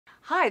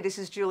Hi, this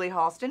is Julie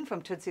Halston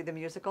from Tootsie the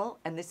Musical,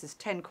 and this is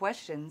 10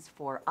 Questions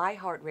for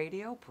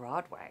iHeartRadio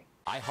Broadway.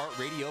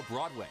 iHeartRadio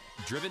Broadway,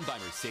 driven by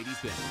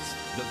Mercedes-Benz.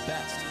 The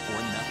best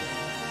or nothing.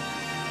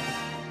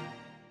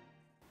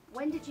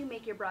 When did you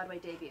make your Broadway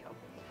debut?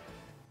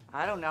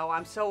 I don't know.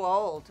 I'm so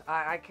old.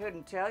 I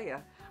couldn't tell you.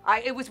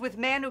 It was with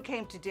Man Who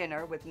Came to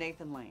Dinner with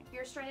Nathan Lane.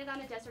 You're stranded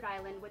on a desert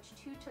island. Which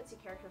two Tootsie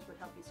characters would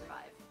help you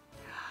survive?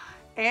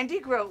 Andy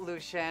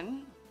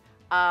Grote-Lucien,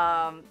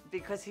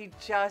 because he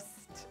just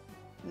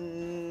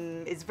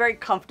is very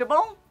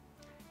comfortable.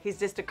 He's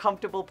just a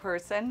comfortable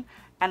person,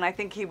 and I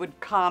think he would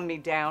calm me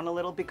down a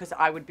little because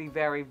I would be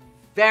very,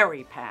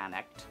 very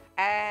panicked.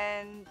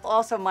 And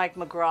also Mike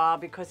McGraw,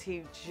 because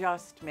he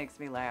just makes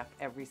me laugh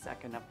every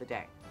second of the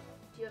day.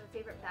 Do you have a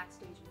favorite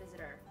Backstage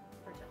visitor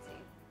for Tootsie?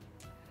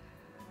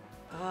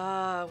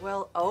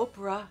 Well,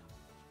 Oprah,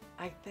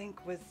 I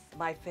think, was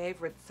my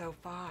favorite so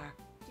far.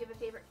 Do you have a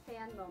favorite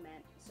fan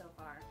moment so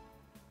far?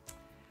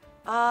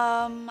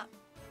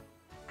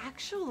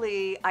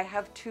 Actually, I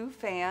have two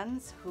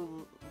fans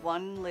who,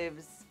 one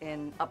lives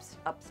in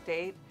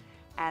upstate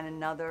and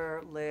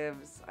another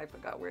lives, I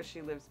forgot where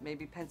she lives,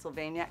 maybe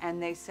Pennsylvania,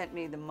 and they sent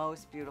me the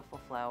most beautiful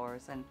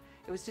flowers, and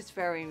it was just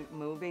very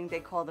moving. They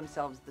call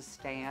themselves the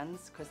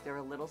Stans because they're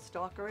a little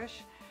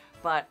stalkerish,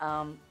 but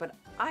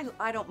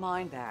I don't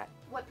mind that.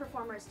 What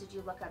performers did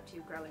you look up to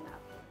growing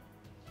up?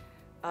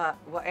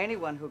 Well,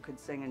 anyone who could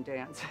sing and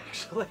dance,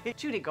 actually.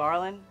 Judy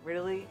Garland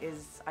really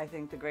is, I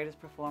think, the greatest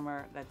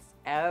performer that's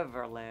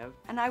ever lived.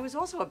 And I was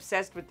also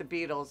obsessed with the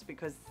Beatles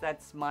because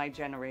that's my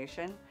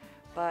generation.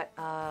 But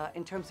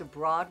in terms of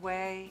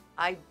Broadway,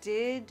 I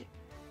did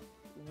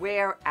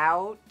wear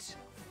out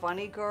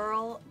Funny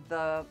Girl,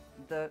 the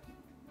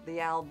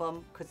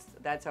album, because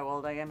that's how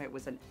old I am. It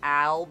was an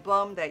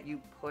album that you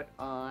put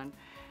on.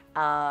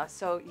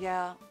 So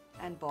yeah,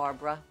 and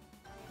Barbara.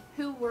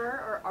 Who were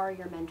or are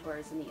your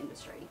mentors in the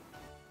industry?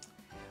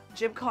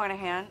 Jim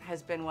Carnahan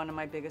has been one of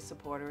my biggest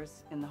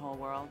supporters in the whole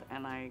world,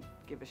 and I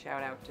give a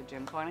shout out to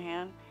Jim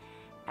Carnahan.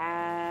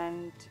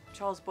 And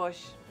Charles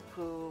Busch,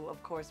 who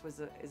of course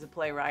is a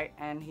playwright,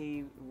 and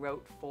he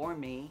wrote for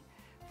me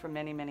for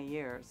many, many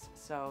years.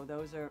 So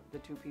those are the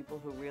two people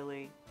who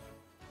really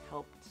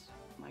helped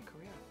my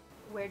career.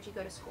 Where'd you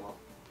go to school?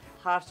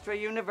 Hofstra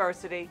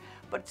University,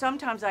 but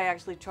sometimes I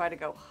actually try to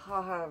go,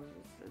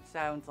 it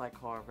sounds like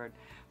Harvard,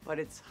 but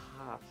it's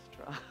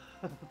Hofstra.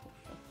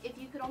 If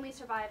you could only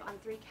survive on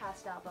 3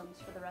 cast albums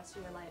for the rest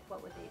of your life,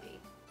 what would they be?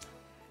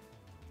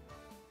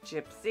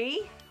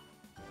 Gypsy,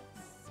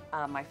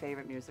 my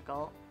favorite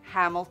musical,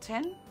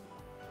 Hamilton,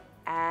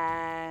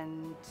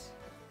 and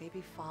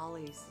maybe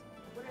Follies.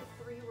 What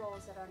are 3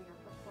 roles that are on your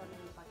performing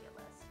bucket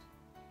list?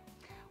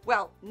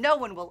 Well, no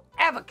one will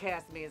ever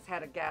cast me as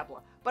Hedda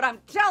Gabler, but I'm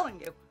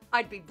telling you,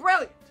 I'd be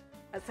brilliant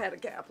as Hedda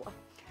Gabler.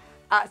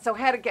 So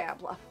Hedda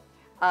Gabler,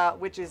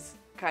 which is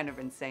kind of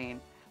insane.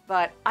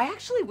 But I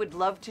actually would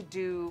love to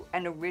do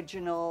an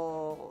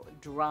original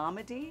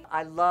dramedy.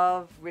 I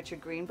love Richard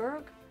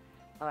Greenberg.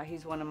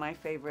 He's one of my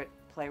favorite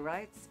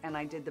playwrights, and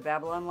I did The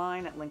Babylon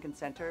Line at Lincoln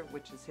Center,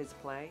 which is his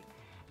play.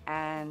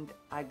 And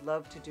I'd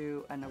love to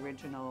do an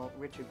original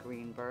Richard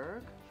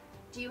Greenberg.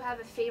 Do you have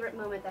a favorite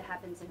moment that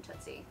happens in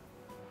Tootsie?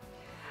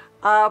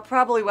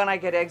 Probably when I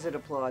get exit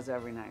applause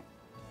every night.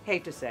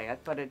 Hate to say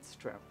it, but it's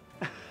true.